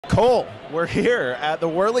Cole, we're here at the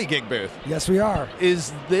Wehrlegig booth. Yes, we are.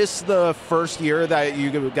 Is this the first year that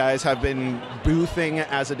you guys have been boothing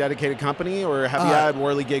as a dedicated company, or have you had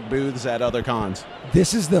Wehrlegig booths at other cons?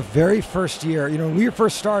 This is the very first year. You know, when we were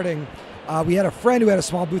first starting, we had a friend who had a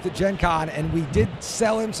small booth at Gen Con, and we did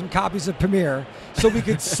sell him some copies of Premiere so we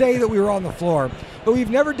could say that we were on the floor. But we've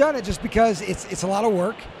never done it just because it's a lot of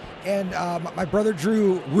work, and my brother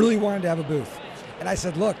Drew really wanted to have a booth. And I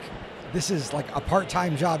said, look, this is like a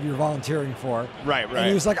part-time job you're volunteering for. Right. And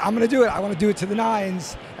he was like, I'm going to do it. I want to do it to the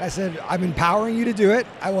nines. And I said, I'm empowering you to do it.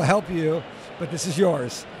 I will help you, but this is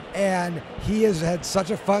yours. And he has had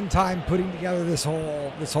such a fun time putting together this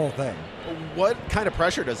whole thing. What kind of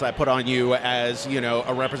pressure does that put on you as, you know,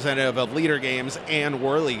 a representative of Leader Games and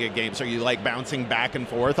Wehrlegig Games? Are you like bouncing back and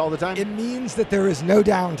forth all the time? It means that there is no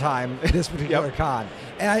downtime at this particular con.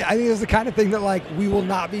 And I think it's the kind of thing that like we will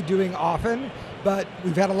not be doing often, but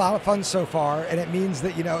we've had a lot of fun so far, and it means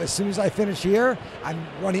that, you know, as soon as I finish here, I'm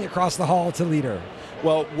running across the hall to Leader.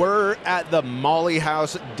 Well, we're at the Molly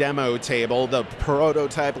House demo table. The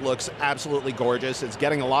prototype looks absolutely gorgeous. It's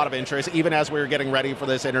getting a lot of interest. Even as we were getting ready for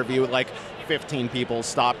this interview, like 15 people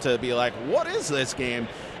stopped to be like, what is this game?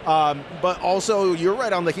 But also, you're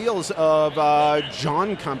right on the heels of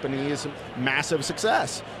John Company's massive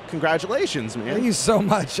success. Congratulations, man. Thank you so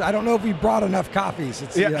much. I don't know if we brought enough copies.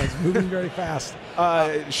 It's, it's moving very fast.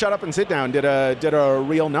 Shut Up and Sit Down did a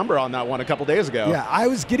real number on that one a couple days ago. Yeah, I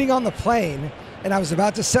was getting on the plane, and I was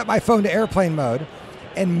about to set my phone to airplane mode,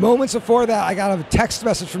 and moments before that, I got a text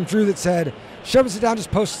message from Drew that said, Shut Up and Sit Down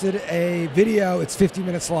just posted a video. It's 50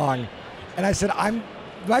 minutes long. And I said,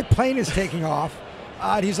 my plane is taking off.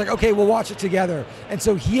 And he's like, okay, we'll watch it together. And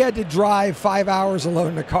so he had to drive 5 hours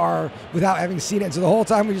alone in a car without having seen it. And so the whole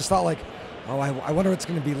time we just thought like, oh, I wonder what it's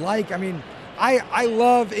going to be like. I mean, I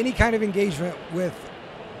love any kind of engagement with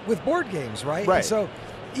board games, right? Right. And so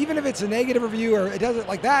even if it's a negative review or it doesn't,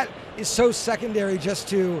 like that is so secondary just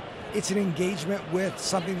to, it's an engagement with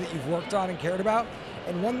something that you've worked on and cared about.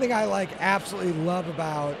 And one thing I like absolutely love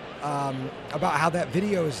about how that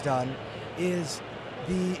video is done is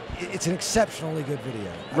it's an exceptionally good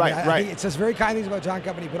video. I think it says very kind things about John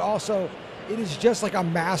Company, but also it is just like a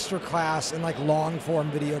master class in like long form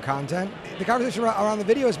video content. The conversation around the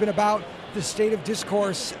video has been about the state of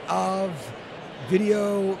discourse of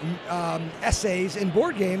video essays in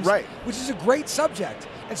board games, which is a great subject.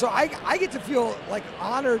 And so I get to feel like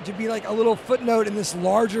honored to be like a little footnote in this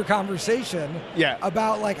larger conversation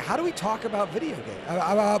about like, how do we talk about video games,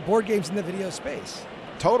 about board games in the video space?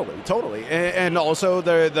 Totally. And also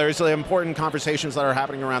there's the important conversations that are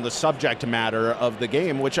happening around the subject matter of the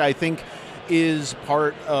game, which I think is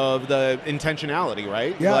part of the intentionality,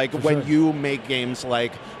 right? Yeah, like when you make games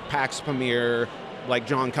like PAX Premiere, like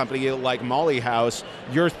John Company, like Molly House,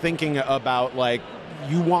 you're thinking about like,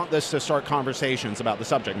 you want this to start conversations about the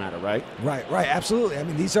subject matter, right? Right, absolutely. I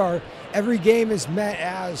mean, every game is meant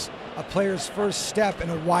as a player's first step in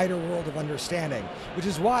a wider world of understanding, which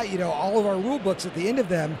is why, you know, all of our rule books at the end of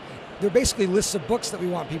them, they're basically lists of books that we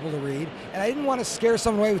want people to read. And I didn't want to scare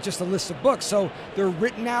someone away with just a list of books. So they're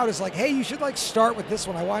written out as like, hey, you should like start with this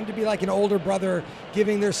one. I wanted to be like an older brother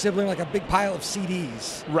giving their sibling like a big pile of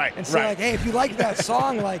CDs. Right. And say like, hey, if you like that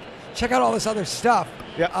song, like check out all this other stuff.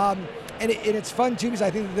 Yeah. And it's fun too because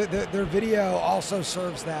I think their video also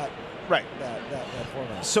serves that. Right. That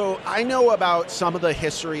format. So I know about some of the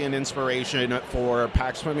history and inspiration for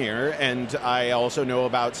PAX Premiere, and I also know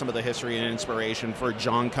about some of the history and inspiration for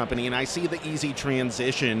John Company, and I see the easy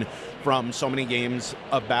transition from so many games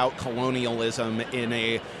about colonialism in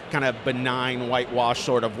a kind of benign, whitewash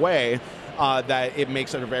sort of way, that it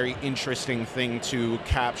makes it a very interesting thing to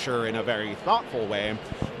capture in a very thoughtful way.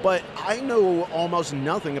 But I know almost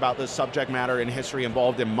nothing about the subject matter and history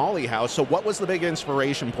involved in Molly House, so what was the big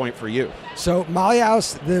inspiration point for you? So Molly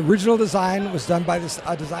House, the original design was done by this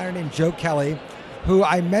designer named Joe Kelly, who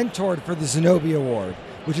I mentored for the Zenobia Award,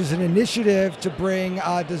 which is an initiative to bring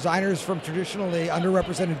designers from traditionally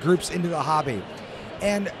underrepresented groups into the hobby.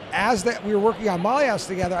 And as we were working on Molly House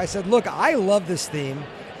together, I said, look, I love this theme,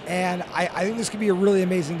 and I think this could be a really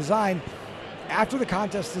amazing design. After the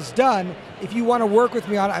contest is done, if you want to work with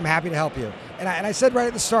me on it, I'm happy to help you. And I said right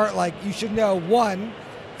at the start, like, you should know, one,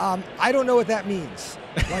 I don't know what that means.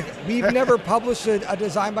 Like, we've never published a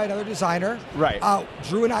design by another designer. Right.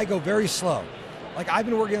 Drew and I go very slow. Like, I've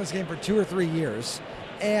been working on this game for 2 or 3 years.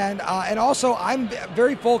 And also, I'm a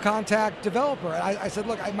very full contact developer. And I said,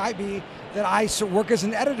 look, I might be that I work as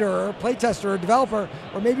an editor or playtester or developer,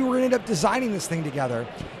 or maybe we're going to end up designing this thing together.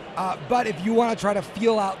 But if you want to try to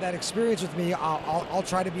feel out that experience with me, I'll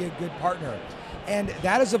try to be a good partner. And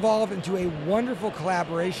that has evolved into a wonderful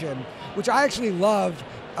collaboration, which I actually love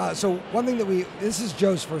So one thing that this is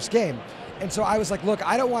Joe's first game. And so I was like, look,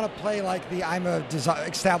 I don't want to play like the I'm a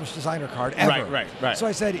established designer card ever. Right. So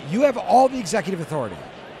I said, you have all the executive authority.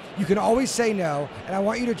 You can always say no, and I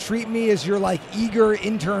want you to treat me as your like eager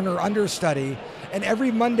intern or understudy. And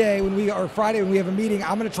every Monday or Friday when we have a meeting,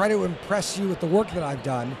 I'm going to try to impress you with the work that I've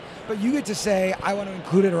done. But you get to say, I want to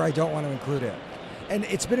include it or I don't want to include it. And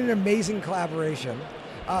it's been an amazing collaboration.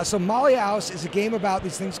 So Molly House is a game about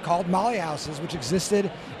these things called Molly Houses, which existed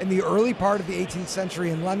in the early part of the 18th century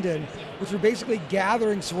in London, which were basically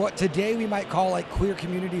gatherings of what today we might call like queer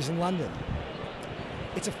communities in London.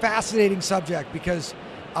 It's a fascinating subject because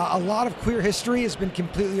a lot of queer history has been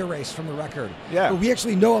completely erased from the record. Yeah. But we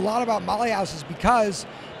actually know a lot about Molly Houses because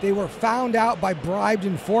they were found out by bribed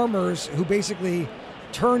informers who basically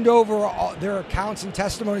turned over all their accounts and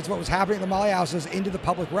testimonies of what was happening at the Molly Houses into the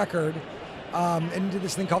public record. And into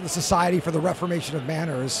this thing called the Society for the Reformation of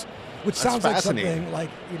Manners, which sounds like something like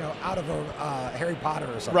out of a Harry Potter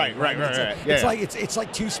or something. Right. It's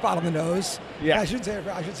like too spot on the nose. Yeah. I should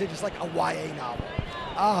say just like a YA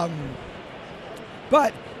novel.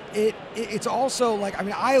 But it's also like, I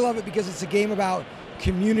mean, I love it because it's a game about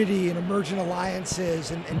community and emergent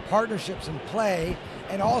alliances and partnerships and play,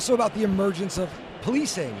 and also about the emergence of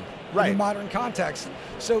policing. In the modern context.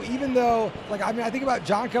 So even though, I think about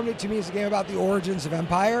John Company to me is a game about the origins of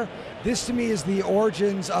empire. This to me is the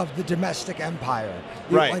origins of the domestic empire.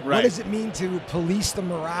 What does it mean to police the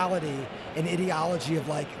morality and ideology of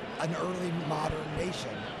like an early modern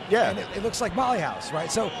nation? Yeah. And it looks like Molly House, right?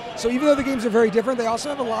 So even though the games are very different, they also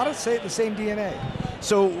have a lot of the same DNA.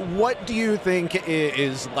 So what do you think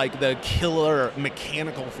is like the killer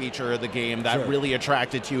mechanical feature of the game that really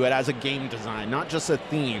attracted to it as a game design, not just a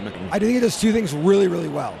theme? I think it does two things really, really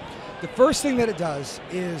well. The first thing that it does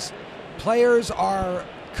is players are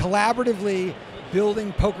collaboratively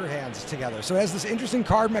building poker hands together. So it has this interesting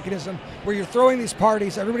card mechanism where you're throwing these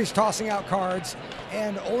parties, everybody's tossing out cards,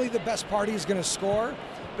 and only the best party is going to score,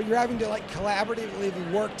 but you're having to like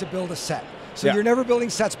collaboratively work to build a set. So you're never building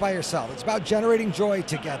sets by yourself. It's about generating joy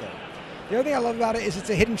together. The other thing I love about it is it's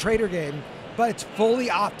a hidden trader game, but it's fully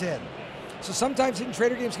opt-in. So sometimes hidden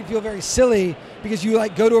trader games can feel very silly because you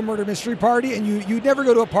like go to a murder mystery party and you never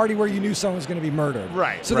go to a party where you knew someone was going to be murdered.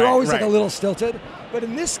 So they're always like a little stilted. But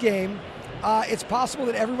in this game, it's possible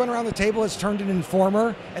that everyone around the table has turned an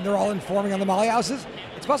informer and they're all informing on the Molly Houses.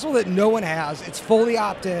 It's possible that no one has. It's fully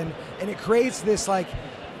opt-in, and it creates this like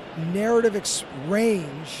narrative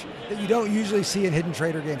range that you don't usually see in hidden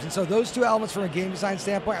trader games. And so those two elements from a game design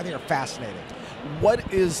standpoint I think are fascinating.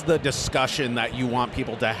 What is the discussion that you want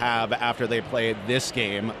people to have after they play this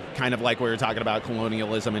game, kind of like we were talking about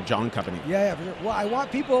colonialism and John Company? Yeah, for sure. Well, I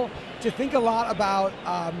want people to think a lot about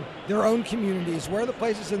their own communities, where are the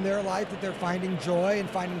places in their life that they're finding joy and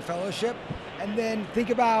finding fellowship, and then think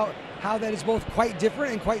about how that is both quite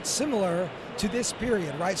different and quite similar to this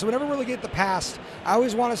period, right? So whenever we're looking at the past, I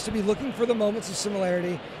always want us to be looking for the moments of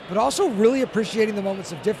similarity, but also really appreciating the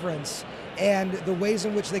moments of difference and the ways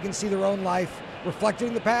in which they can see their own life reflected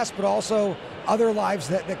in the past, but also other lives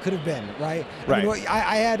that could have been, right? I mean,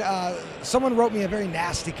 I had, someone wrote me a very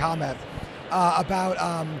nasty comment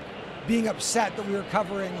about being upset that we were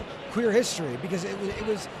covering queer history because it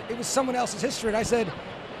was someone else's history. And I said,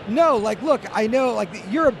 no, like, look, I know, like,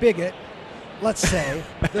 you're a bigot, let's say,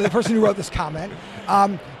 the person who wrote this comment,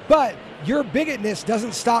 but your bigotness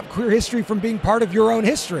doesn't stop queer history from being part of your own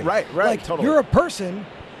history. Like, totally. You're a person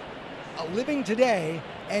living today,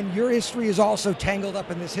 and your history is also tangled up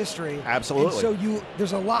in this history. Absolutely. And so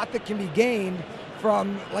there's a lot that can be gained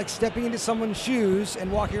from like stepping into someone's shoes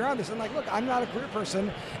and walking around this. And like, look, I'm not a queer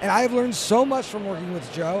person, and I have learned so much from working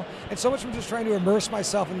with Joe, and so much from just trying to immerse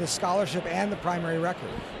myself in this scholarship and the primary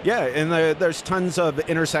record. Yeah, and there's tons of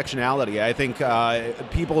intersectionality. I think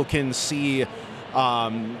people can see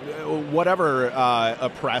whatever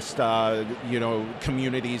oppressed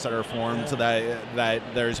communities that are formed, that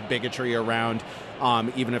there's bigotry around,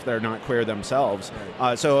 even if they're not queer themselves.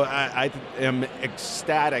 So I am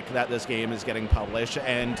ecstatic that this game is getting published,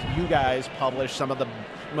 and you guys publish some of the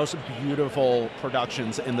most beautiful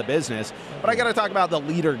productions in the business. But I got to talk about the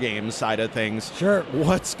leader game side of things. Sure.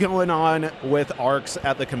 What's going on with ARCS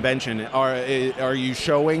at the convention? Are you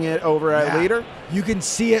showing it over at Leader? You can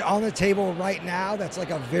see it on the table right now. That's like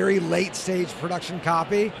a very late stage production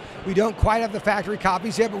copy. We don't quite have the factory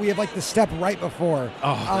copies yet, but we have like the step right before.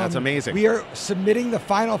 Oh, that's amazing. We are submitting the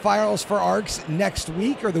final files for ARCS next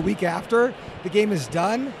week or the week after. The game is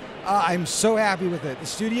done. I'm so happy with it. The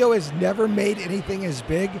studio has never made anything as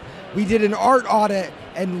big. We did an art audit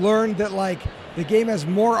and learned that like the game has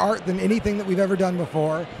more art than anything that we've ever done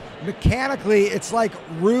before. Mechanically, it's like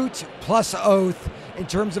Root plus Oath in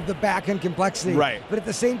terms of the back-end complexity. Right. But at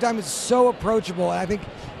the same time, it's so approachable. And I think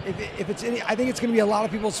if it's I think it's going to be a lot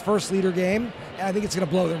of people's first leader game, and I think it's going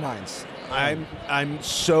to blow their minds. I'm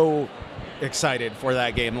so excited for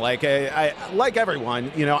that game. Like I like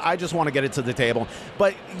everyone, I just want to get it to the table.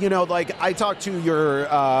 But like I talked to your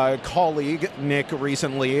colleague Nick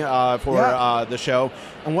recently for the show,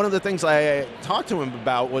 and one of the things I talked to him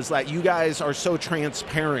about was that you guys are so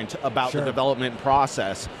transparent about the development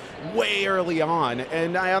process way early on,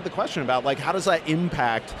 and I had the question about like how does that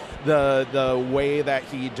impact the way that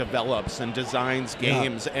he develops and designs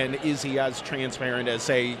games, and is he as transparent as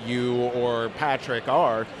say you or Patrick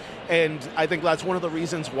are? And I think that's one of the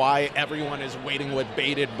reasons why everyone is waiting with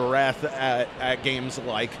bated breath at games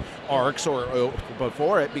like ARCS or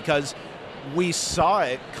before it, because we saw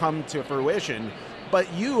it come to fruition.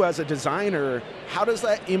 But you as a designer, how does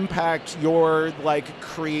that impact your like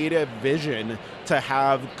creative vision to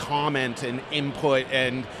have comment and input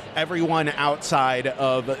and everyone outside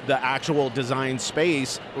of the actual design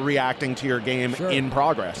space reacting to your game in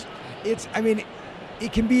progress? It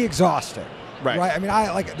can be exhausting. Right. I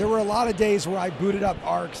mean, there were a lot of days where I booted up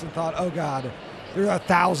ARCS and thought, oh God, there are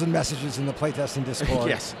 1,000 messages in the playtesting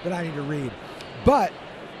Discord that I need to read. But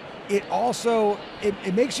it also,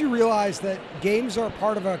 it makes you realize that games are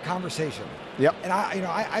part of a conversation. Yep. And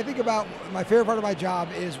I think about my favorite part of my job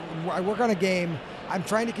is when I work on a game, I'm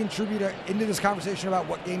trying to contribute into this conversation about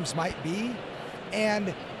what games might be,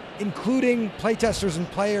 and including playtesters and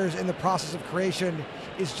players in the process of creation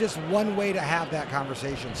is just one way to have that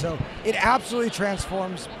conversation. So it absolutely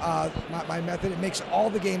transforms my method. It makes all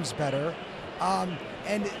the games better.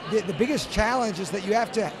 And the biggest challenge is that you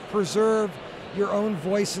have to preserve your own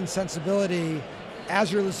voice and sensibility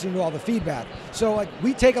as you're listening to all the feedback. So like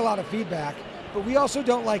we take a lot of feedback, but we also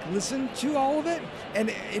don't like listen to all of it.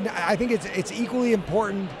 And I think it's equally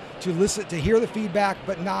important to listen, to hear the feedback,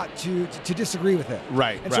 but not to disagree with it.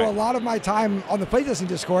 Right. And so a lot of my time on the playtesting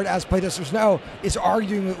Discord, as playtesters know, is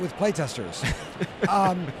arguing with playtesters.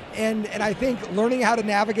 And I think learning how to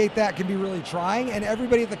navigate that can be really trying, and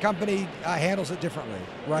everybody at the company handles it differently,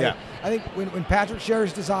 right? Yeah. I think when Patrick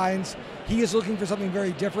shares designs, he is looking for something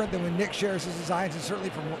very different than when Nick shares his designs, and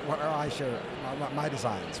certainly from where I share my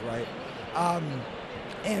designs, right?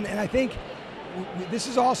 And I think this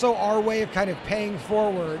is also our way of kind of paying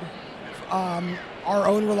forward our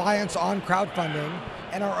own reliance on crowdfunding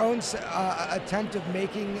and our own attempt of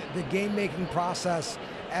making the game-making process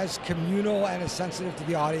as communal and as sensitive to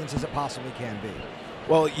the audience as it possibly can be.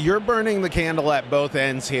 Well, you're burning the candle at both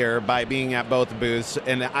ends here by being at both booths,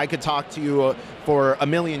 and I could talk to you for a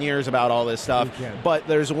million years about all this stuff, but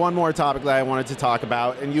there's one more topic that I wanted to talk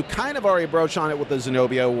about, and you kind of already broached on it with the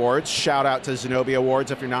Zenobia Awards. Shout out to Zenobia Awards.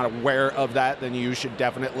 If you're not aware of that, then you should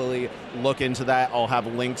definitely look into that. I'll have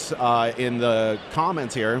links in the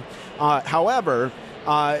comments here. However,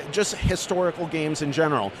 just historical games in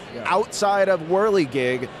general. Outside of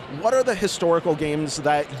Wehrlegig, what are the historical games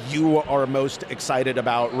that you are most excited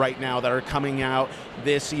about right now that are coming out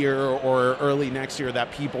this year or early next year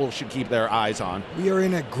that people should keep their eyes on? We are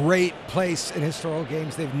in a great place in historical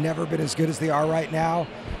games. They've never been as good as they are right now.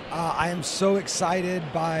 I am so excited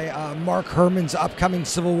by Mark Herman's upcoming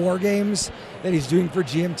Civil War games that he's doing for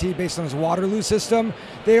GMT based on his Waterloo system.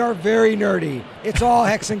 They are very nerdy. It's all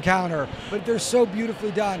hex and counter, but they're so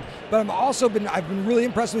beautifully done. But I've been really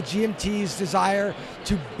impressed with GMT's desire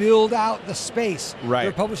to build out the space. Right.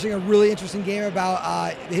 They're publishing a really interesting game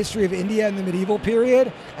about the history of India in the medieval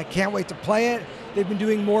period. I can't wait to play it. They've been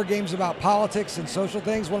doing more games about politics and social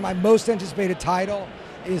things. One of my most anticipated title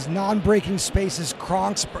is Non-Breaking Space's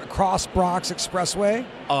Cross Bronx Expressway.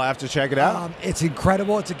 I'll have to check it out. It's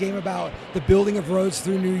incredible. It's a game about the building of roads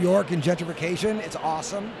through New York and gentrification. It's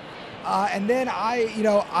awesome. And then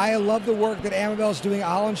I love the work that Amabel's doing.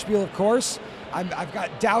 Ahlenspiel, of course. I've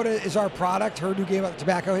got Douda is our product. Her new game about the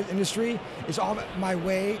tobacco industry is on my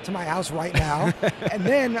way to my house right now. And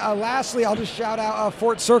then lastly, I'll just shout out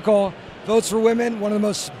Fort Circle. Votes for Women, one of the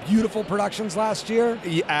most beautiful productions last year.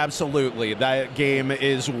 Yeah, absolutely. That game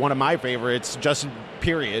is one of my favorites, just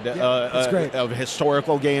period, it's great. Of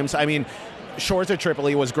historical games. I mean, Shores of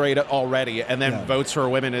Tripoli was great already, and then Votes for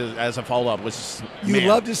Women as a follow-up was, You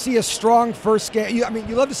love to see a strong first game.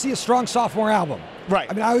 You love to see a strong sophomore album.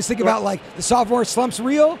 Right. I always think about like the sophomore slump's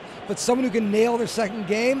real, but someone who can nail their second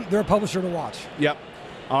game, they're a publisher to watch. Yep.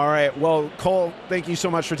 All right. Well, Cole, thank you so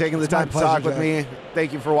much for taking the time to talk with me.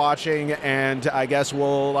 Thank you for watching, and I guess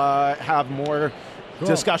we'll have more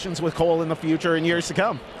discussions with Cole in the future and years to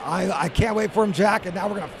come. I can't wait for him, Jack, and now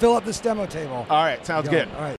we're going to fill up this demo table. All right. Sounds good. All right.